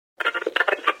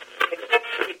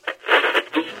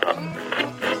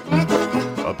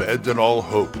Abandon all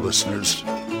hope, listeners.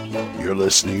 You're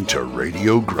listening to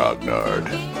Radio Grognard,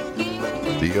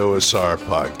 the OSR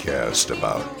podcast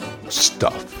about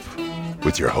stuff,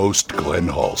 with your host, Glenn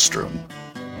Hallstrom.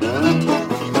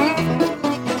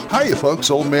 Hiya,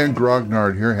 folks. Old Man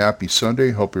Grognard here. Happy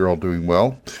Sunday. Hope you're all doing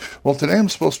well. Well, today I'm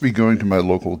supposed to be going to my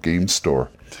local game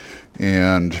store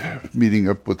and meeting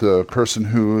up with a person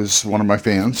who is one of my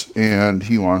fans, and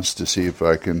he wants to see if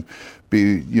I can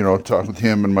talk with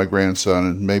him and my grandson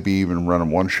and maybe even run a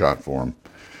one-shot for him,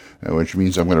 which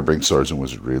means I'm going to bring Swords and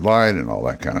Wizardry Light and all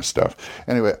that kind of stuff.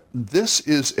 Anyway, this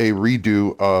is a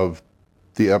redo of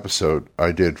the episode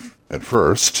I did at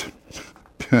first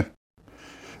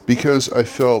because I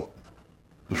felt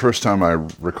the first time I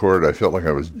recorded, I felt like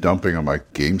I was dumping on my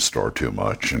game store too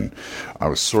much, and I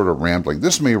was sort of rambling.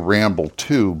 This may ramble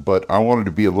too, but I wanted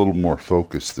to be a little more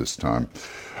focused this time.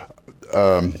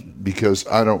 Because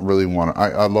I don't really want to,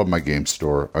 I love my game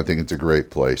store. I think it's a great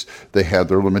place. They had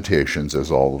their limitations, as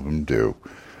all of them do,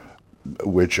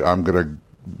 which I'm going to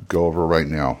go over right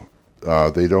now.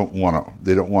 They don't want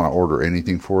to order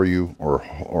anything for you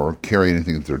or carry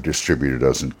anything that their distributor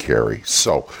doesn't carry.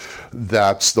 So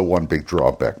that's the one big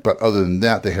drawback. But other than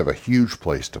that, they have a huge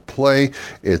place to play.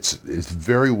 It's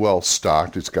very well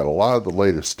stocked. It's got a lot of the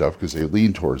latest stuff because they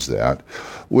lean towards that,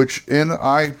 and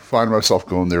I find myself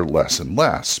going there less and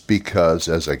less because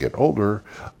as I get older,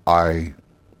 I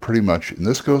pretty much, and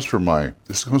this goes for my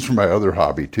other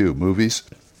hobby too, movies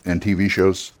and TV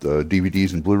shows, the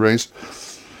DVDs and Blu-rays.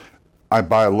 I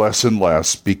buy less and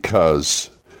less because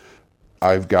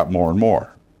I've got more and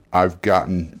more.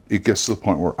 It gets to the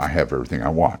point where I have everything I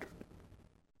want.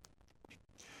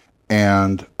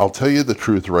 And I'll tell you the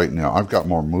truth right now, I've got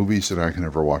more movies than I can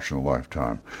ever watch in a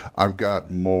lifetime. I've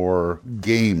got more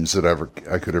games that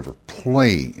I could ever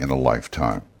play in a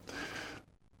lifetime.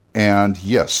 And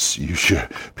yes,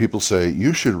 people say,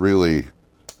 you should really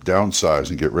downsize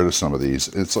and get rid of some of these.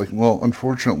 It's like, well,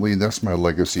 unfortunately, that's my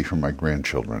legacy for my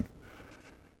grandchildren.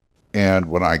 And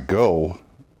when I go,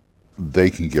 they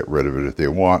can get rid of it if they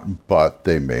want, but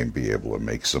they may be able to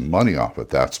make some money off it.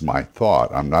 That's my thought.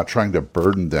 I'm not trying to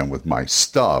burden them with my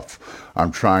stuff.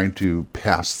 I'm trying to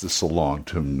pass this along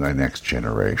to my next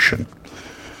generation.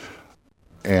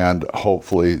 And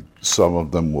hopefully some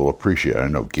of them will appreciate it. I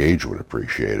know Gage would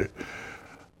appreciate it.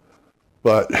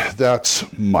 But that's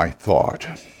my thought.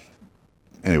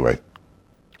 Anyway,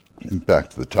 back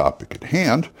to the topic at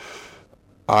hand.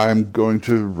 I'm going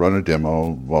to run a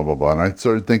demo, blah, blah, blah. And I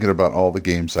started thinking about all the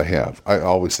games I have. I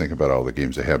always think about all the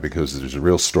games I have because there's a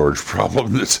real storage problem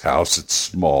in this house. It's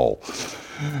small.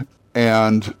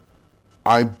 And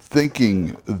I'm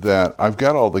thinking that I've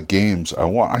got all the games I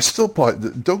want. I still buy,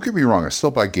 don't get me wrong, I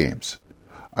still buy games.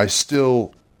 I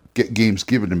still get games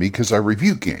given to me because I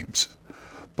review games.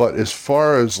 But as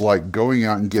far as like going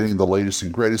out and getting the latest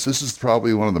and greatest, this is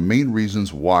probably one of the main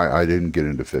reasons why I didn't get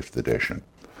into 5th edition.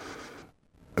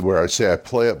 Where I say I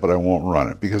play it, but I won't run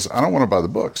it because I don't want to buy the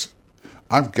books.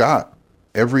 I've got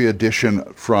every edition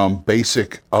from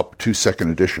basic up to 2nd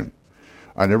edition.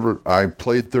 I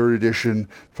played 3rd edition,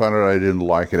 found out I didn't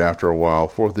like it after a while.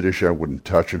 4th edition I wouldn't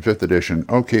touch, and 5th edition,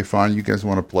 okay, fine, you guys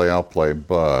want to play, I'll play,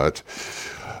 but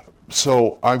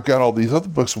so I've got all these other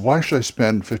books. Why should I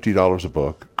spend $50 a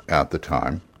book at the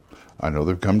time? I know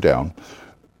they've come down.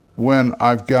 When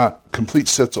I've got complete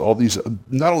sets of all these,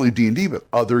 not only D&D, but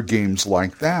other games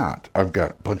like that. I've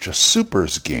got a bunch of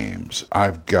Supers games.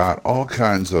 I've got all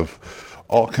kinds of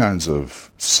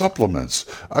supplements.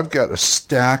 I've got a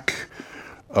stack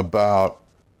about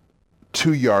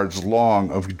 2 yards long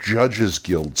of Judges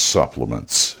Guild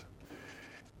supplements.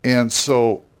 And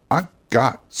so I've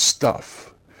got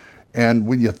stuff. And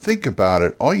when you think about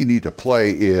it, all you need to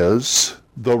play is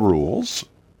the rules,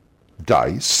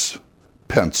 dice,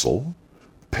 pencil,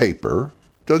 paper,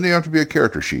 doesn't even have to be a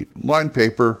character sheet, lined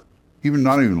paper,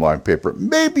 not even lined paper,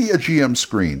 maybe a GM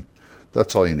screen.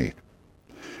 That's all you need.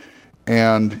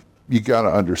 And you got to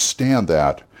understand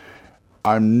that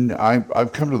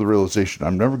I've come to the realization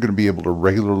I'm never going to be able to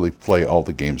regularly play all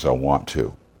the games I want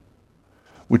to,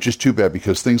 which is too bad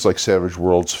because things like Savage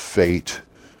Worlds, Fate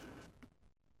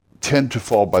tend to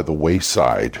fall by the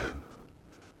wayside.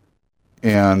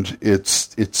 And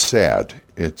it's sad.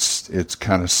 It's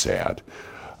kind of sad.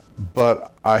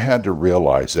 But I had to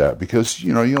realize that because,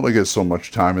 you only get so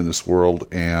much time in this world,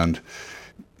 and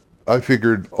I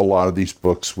figured a lot of these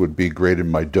books would be great in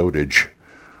my dotage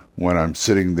when I'm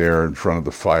sitting there in front of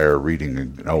the fire reading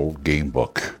an old game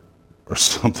book or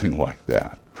something like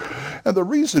that. And the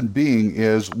reason being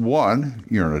is, one,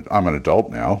 I'm an adult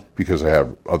now because I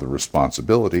have other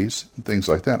responsibilities and things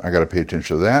like that. I got to pay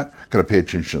attention to that. Got to pay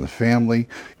attention to the family.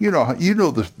 You know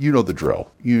the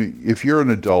drill. If you're an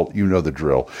adult, you know the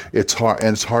drill. It's hard,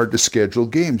 and it's hard to schedule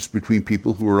games between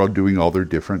people who are all doing all their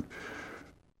different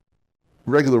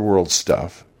regular world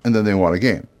stuff, and then they want a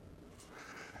game.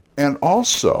 And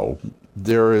also,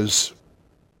 there is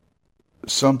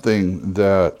something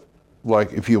that,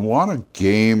 like, if you want a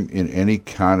game in any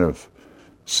kind of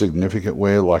significant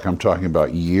way, like I'm talking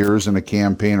about years in a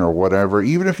campaign or whatever,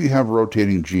 even if you have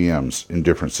rotating GMs in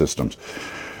different systems,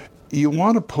 you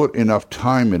want to put enough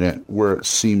time in it where it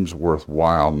seems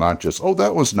worthwhile, not just, oh,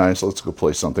 that was nice, let's go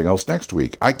play something else next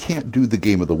week. I can't do the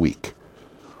game of the week.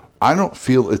 I don't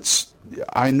feel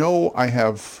I know I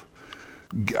have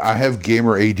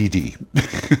gamer ADD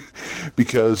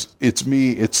because it's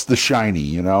me, it's the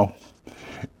shiny,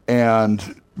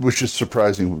 and which is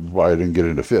surprising why I didn't get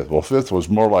into fifth. Well, fifth was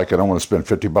more like I don't want to spend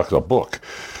 $50 a book,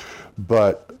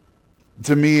 but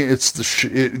to me, it's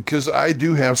because I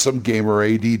do have some gamer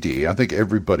ADD. I think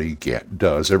everybody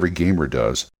does, every gamer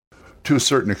does, to a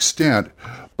certain extent.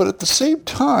 But at the same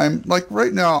time, like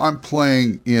right now, I'm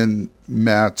playing in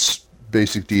Matt's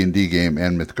basic D&D game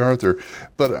and Mythic-Arthur,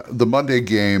 but the Monday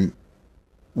game,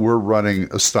 we're running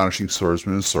Astonishing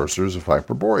Swordsmen and Sorcerers of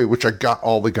Hyperborea, which I got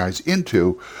all the guys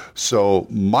into. So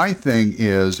my thing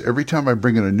is, every time I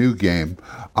bring in a new game,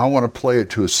 I want to play it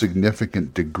to a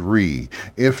significant degree,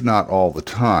 if not all the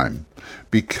time,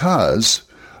 because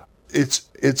it's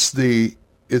the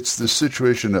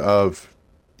situation of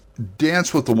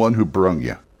dance with the one who brung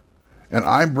you. And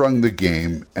I brung the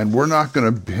game, and we're not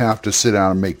going to have to sit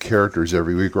down and make characters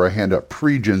every week, or I hand out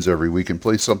pre-gens every week and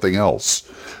play something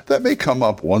else. That may come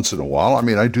up once in a while. I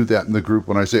mean, I do that in the group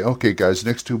when I say, okay, guys,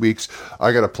 next 2 weeks,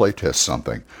 I got to play test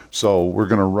something. So we're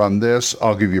going to run this.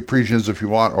 I'll give you pre-gens if you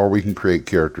want, or we can create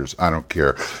characters. I don't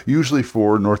care. Usually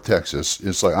for North Texas,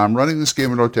 it's like, I'm running this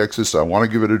game in North Texas. I want to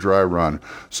give it a dry run,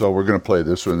 so we're going to play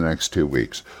this for the next 2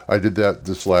 weeks. I did that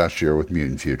this last year with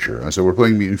Mutant Future. I said, we're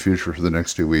playing Mutant Future for the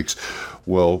next 2 weeks.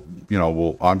 Well,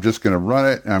 I'm just going to run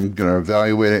it, and I'm going to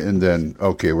evaluate it, and then,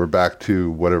 okay, we're back to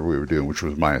whatever we were doing, which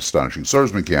was my Astonishing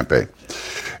Swordsman campaign.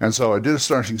 And so I did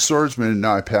Astonishing Swordsman, and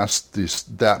now I passed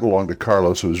that along to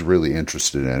Carlos, who was really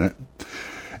interested in it.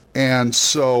 And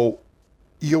so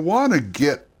you want to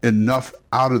get enough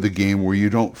out of the game where you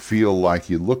don't feel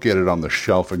like you look at it on the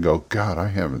shelf and go, God, I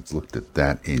haven't looked at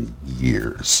that in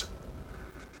years.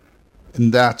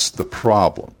 And that's the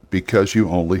problem, because you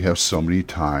only have so much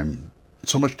time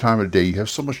a day. You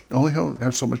have only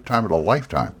have so much time in a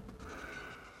lifetime.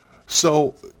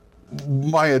 So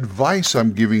my advice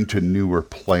I'm giving to newer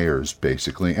players,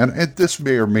 basically, and this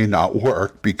may or may not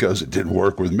work because it didn't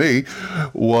work with me,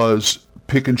 was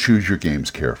pick and choose your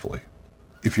games carefully.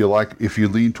 If you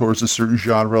lean towards a certain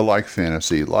genre like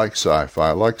fantasy, like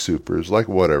sci-fi, like supers, like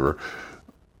whatever,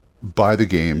 buy the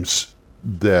games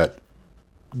that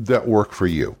work for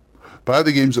you. Buy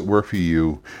the games that work for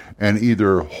you, and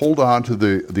either hold on to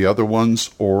the other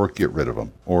ones or get rid of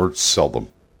them or sell them.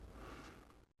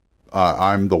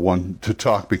 I'm the one to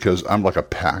talk because I'm like a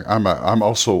pack. I'm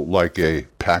also like a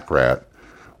pack rat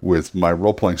with my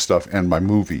role-playing stuff and my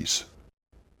movies.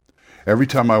 Every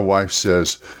time my wife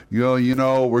says,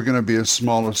 we're going to be a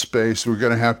smaller space, we're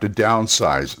going to have to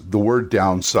downsize, the word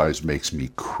downsize makes me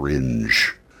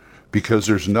cringe because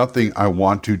there's nothing I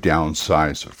want to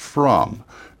downsize from.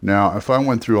 Now, if I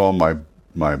went through all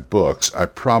my books, I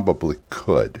probably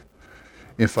could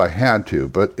if I had to,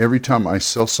 but every time I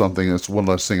sell something, that's one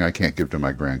less thing I can't give to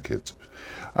my grandkids.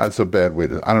 That's a bad way I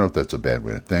don't know if that's a bad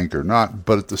way to think or not,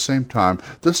 but at the same time,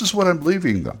 this is what I'm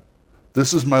leaving them.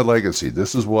 This is my legacy.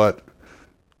 This is what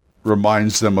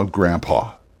reminds them of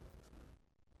Grandpa.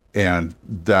 And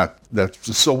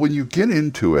that's so when you get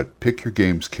into it, pick your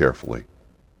games carefully.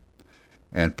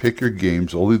 And pick your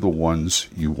games, only the ones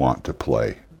you want to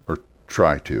play.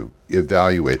 Try to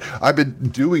evaluate. I've been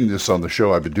doing this on the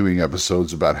show. I've been doing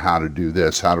episodes about how to do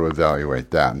this, how to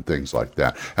evaluate that, and things like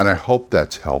that. And I hope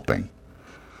that's helping.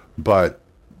 But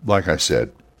like I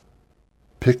said,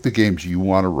 pick the games you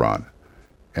want to run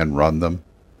and run them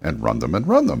and run them and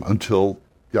run them until,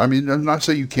 I'm not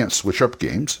saying you can't switch up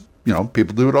games.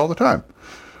 People do it all the time.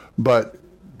 But,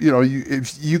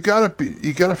 you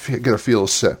gotta feel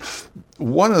set.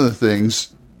 One of the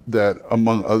things that,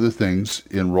 among other things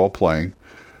in role-playing,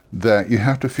 that you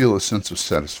have to feel a sense of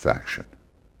satisfaction.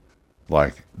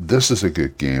 Like, this is a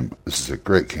good game. This is a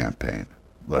great campaign.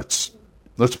 Let's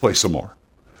play some more.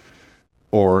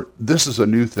 Or, this is a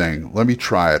new thing. Let me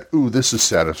try it. Ooh, this is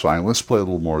satisfying. Let's play a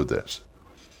little more of this.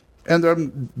 And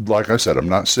then, like I said, I'm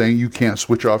not saying you can't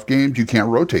switch off games, you can't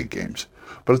rotate games.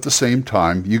 But at the same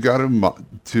time, you got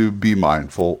to be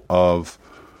mindful of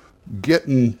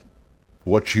getting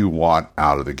what you want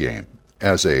out of the game.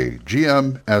 As a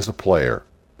GM, as a player,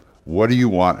 what do you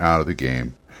want out of the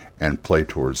game? And play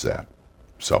towards that.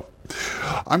 So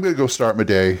I'm going to go start my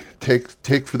day.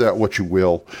 Take for that what you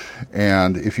will.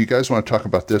 And if you guys want to talk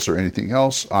about this or anything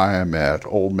else, I am at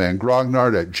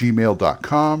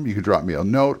oldmangrognard@gmail.com. You can drop me a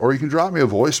note, or you can drop me a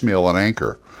voicemail on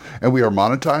Anchor. And we are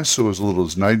monetized, so as little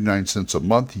as 99 cents a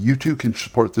month. You too can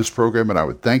support this program, and I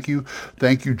would thank you.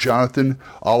 Thank you, Jonathan,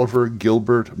 Oliver,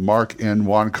 Gilbert, Mark, and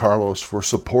Juan Carlos for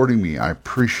supporting me. I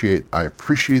appreciate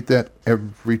that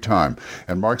every time.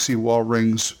 And Mark C.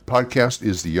 Walring's podcast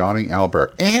is The Yawning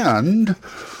Albert. And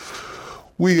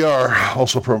we are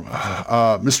also from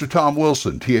Mr. Tom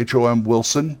Wilson, Thom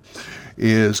Wilson,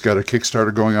 is got a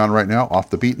Kickstarter going on right now,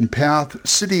 Off the Beaten Path,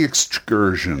 City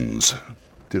Excursions.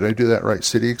 Did I do that right?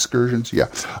 City Excursions? Yeah.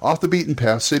 Off the Beaten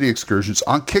Path, City Excursions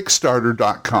on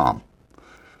Kickstarter.com.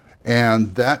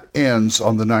 And that ends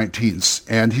on the 19th.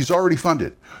 And he's already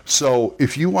funded. So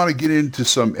if you want to get into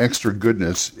some extra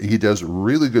goodness, he does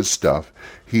really good stuff.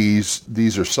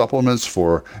 These are supplements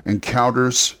for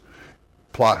encounters,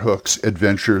 plot hooks,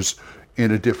 adventures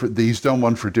he's done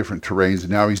one for different terrains. And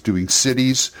now he's doing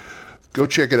cities. Go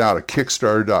check it out at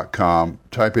Kickstarter.com.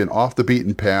 Type in Off the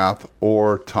Beaten Path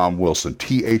or Tom Wilson,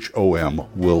 Thom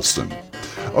Wilson.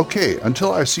 Okay,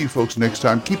 until I see you folks next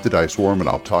time, keep the dice warm, and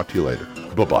I'll talk to you later.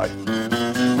 Bye-bye.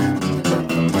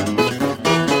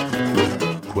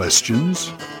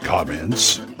 Questions?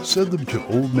 Comments? Send them to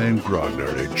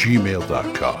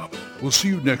oldmangrognard@gmail.com. We'll see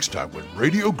you next time when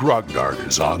Radio Grognard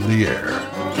is on the air.